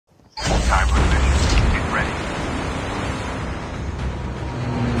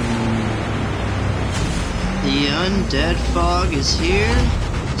undead fog is here,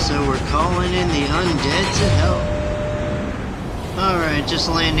 so we're calling in the undead to help. Alright, just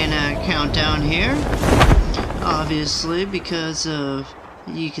landing at countdown here. Obviously, because of,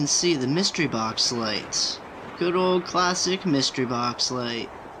 you can see the mystery box lights. Good old classic mystery box light.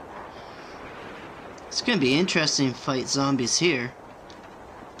 It's gonna be interesting to fight zombies here.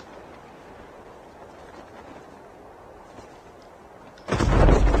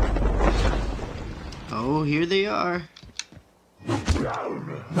 Oh, here they are.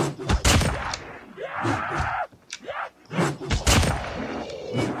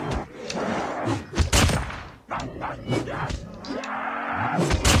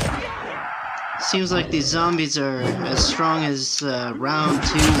 Seems like these zombies are as strong as round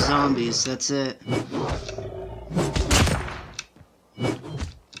 2 zombies, that's it.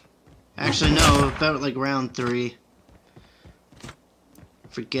 Actually no, about like round 3.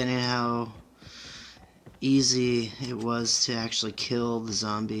 Forgetting how easy it was to actually kill the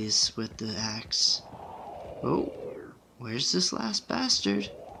zombies with the axe. Oh, where's this last bastard?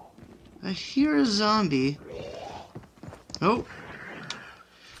 I hear a zombie. Oh.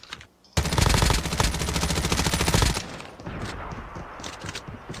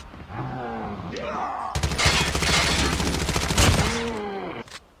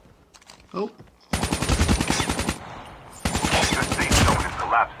 Oh. The safe zone is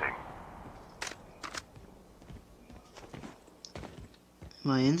collapsing.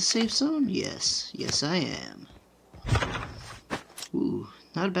 Am I in the safe zone? Yes. Yes, I am. Ooh,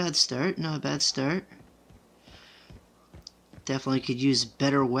 not a bad start. Not a bad start. Definitely could use a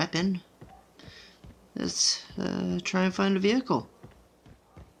better weapon. Let's try and find a vehicle.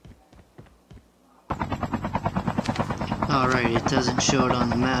 Alright, it doesn't show it on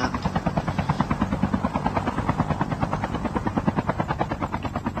the map.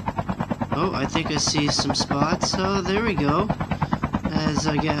 Oh, I think I see some spots. Oh, there we go. As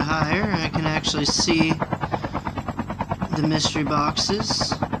I get higher, I can actually see the mystery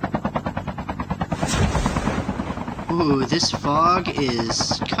boxes. Ooh, this fog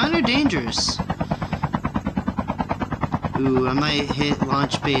is kind of dangerous. Ooh, I might hit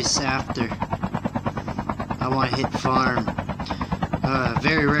launch base after. I want to hit farm.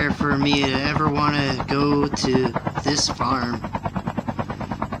 Very rare for me to ever want to go to this farm.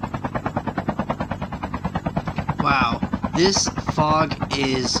 Wow, this fog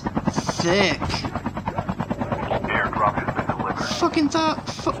is thick. Airdrop has been delivered.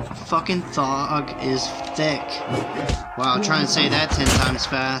 Fucking fog is thick. Wow, try and say that 10 times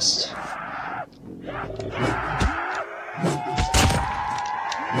fast.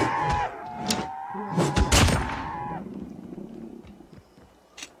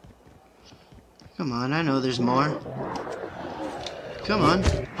 Come on, I know there's more. Come on.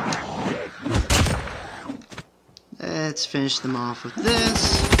 Let's finish them off with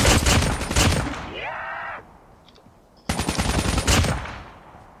this.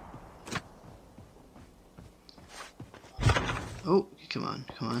 Oh, come on,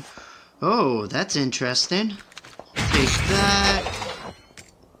 come on. Oh, that's interesting. Take that.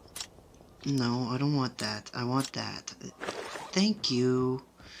 No, I don't want that. I want that. Thank you.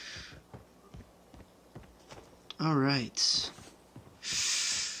 Alright.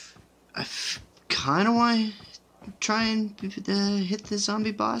 I kind of want to try and hit the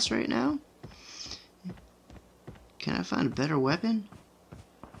zombie boss right now. Can I find a better weapon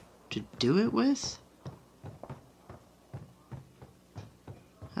to do it with?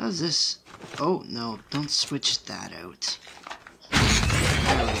 How's this? Oh, no, don't switch that out.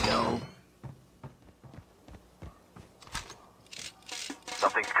 There we go.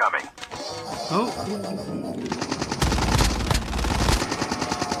 Something's coming. Oh.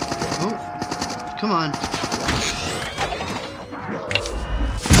 Oh. Come on.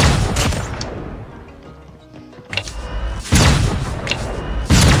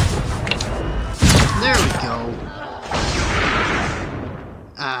 There we go.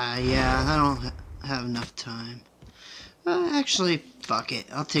 Yeah, I don't have enough time. Actually, fuck it.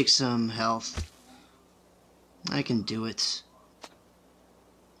 I'll take some health. I can do it.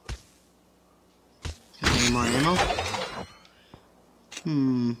 Got any more ammo?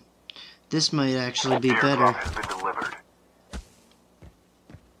 This might actually be better. Airdrop has been delivered.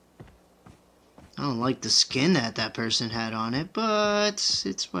 I don't like the skin that person had on it, but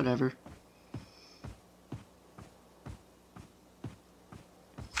it's whatever.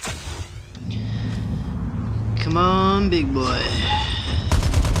 Come on, big boy.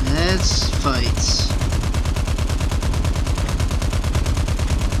 Let's fight.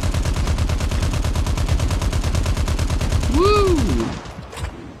 Woo!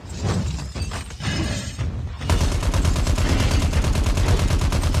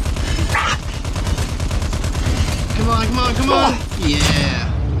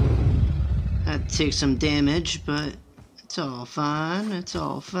 Yeah. Had to take some damage, but it's all fine. It's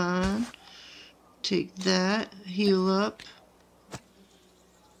all fine. Take that. Heal up.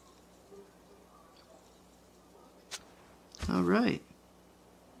 Alright.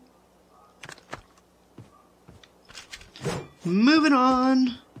 Moving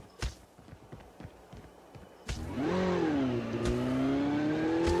on.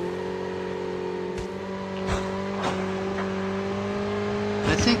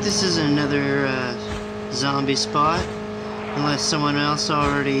 I think this is another zombie spot, unless someone else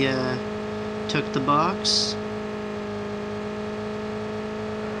already took the box.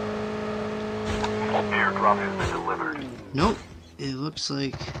 Airdrop has been delivered. Nope, it looks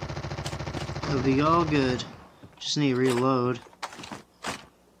like it'll be all good. Just need to reload.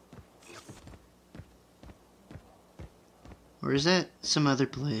 Or is that some other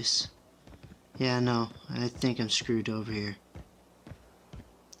place? Yeah, no, I think I'm screwed over here.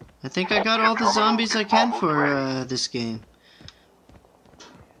 I think I got all the zombies I can for this game.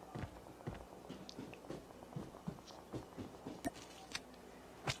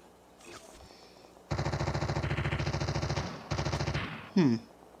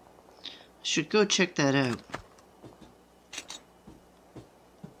 Should go check that out.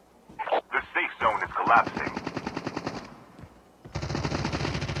 The safe zone is collapsing.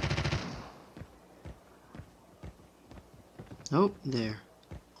 Oh, there.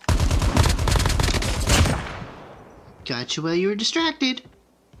 Got you while you were distracted.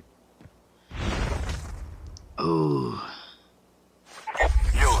 Oh.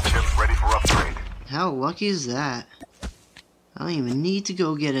 Yo, chip ready for upgrade. How lucky is that? I don't even need to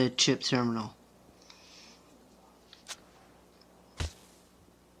go get a chip terminal.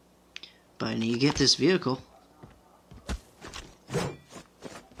 But I need to get this vehicle.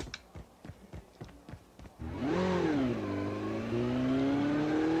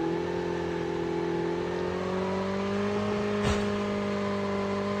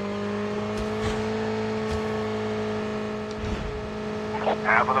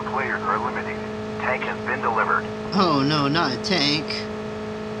 Half of the players are eliminated. Tank has been delivered. Oh no, not a tank.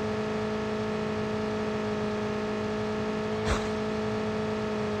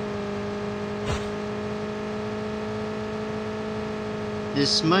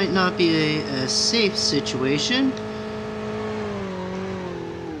 This might not be a safe situation,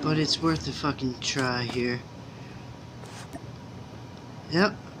 but it's worth a fucking try here.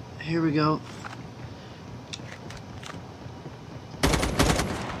 Yep, here we go.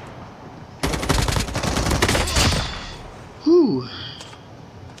 Whew.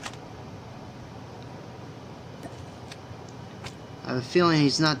 I have a feeling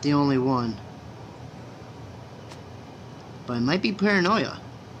he's not the only one. But it might be paranoia.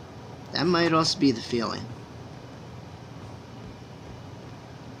 That might also be the feeling.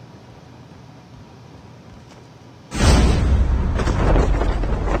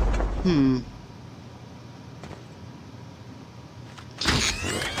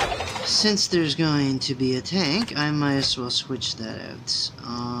 Since there's going to be a tank, I might as well switch that out.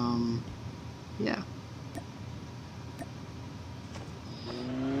 Yeah.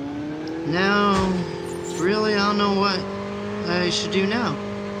 Now, really, I don't know what I should do now.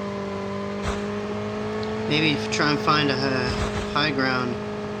 Maybe try and find a high ground.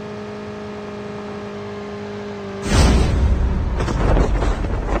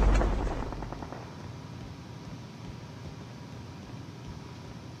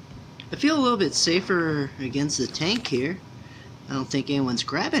 I feel a little bit safer against the tank here. I don't think anyone's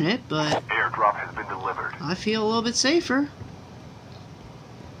grabbing it, but Airdrop has been delivered. I feel a little bit safer.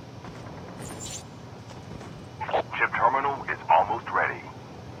 Chip terminal is almost ready.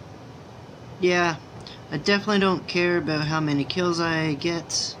 Yeah, I definitely don't care about how many kills I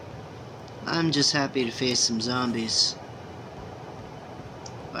get. I'm just happy to face some zombies.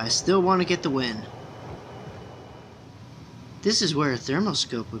 But I still want to get the win. This is where a thermal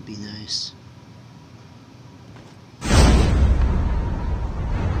scope would be nice.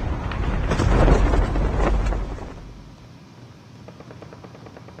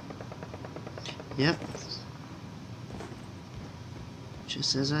 Yep.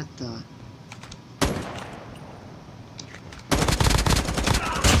 Just as I thought.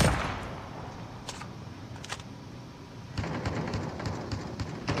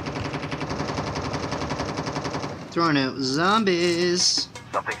 Throwing out zombies.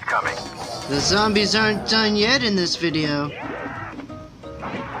 Something's coming. The zombies aren't done yet in this video.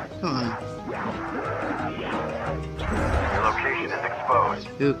 Come on. Your location is exposed.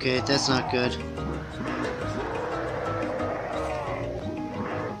 Okay, that's not good.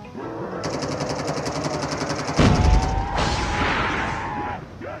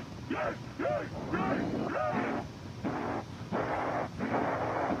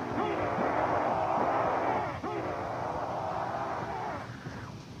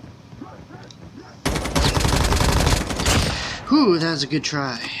 Ooh, that was a good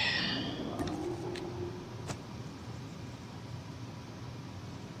try.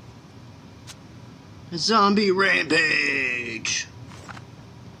 A zombie rampage!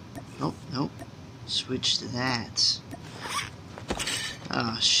 Oh, nope. Switch to that.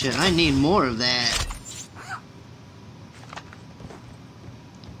 Oh shit, I need more of that.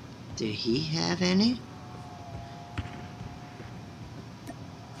 Did he have any?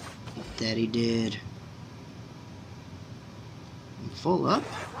 That he did. I'm full up?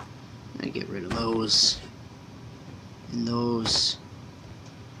 I get rid of those. And those.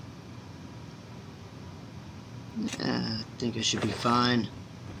 I think I should be fine.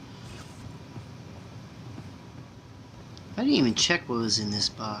 I didn't even check what was in this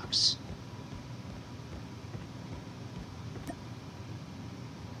box.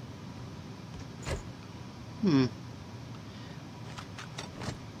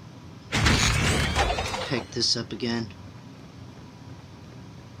 Pick this up again.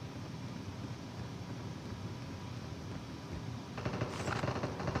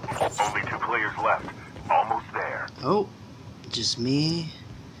 Only 2 players left. Almost there. Oh, just me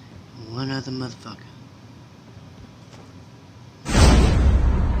and one other motherfucker.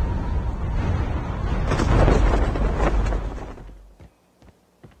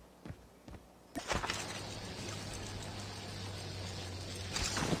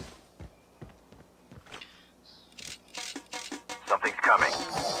 Something's coming.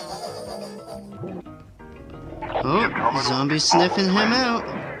 Oh, the zombie's sniffing him out.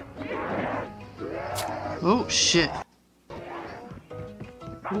 Oh, shit.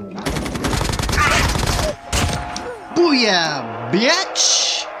 Booyah,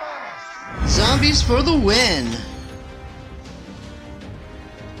 bitch! Zombies for the win!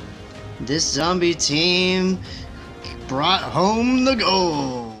 This zombie team brought home the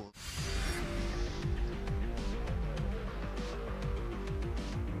gold!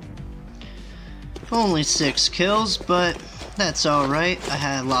 Only 6 kills, but that's alright. I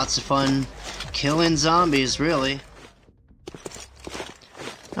had lots of fun killing zombies, really.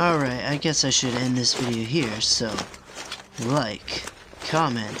 Alright, I guess I should end this video here, so like,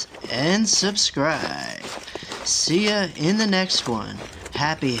 comment, and subscribe. See ya in the next one.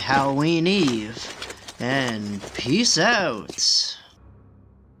 Happy Halloween Eve, and peace out.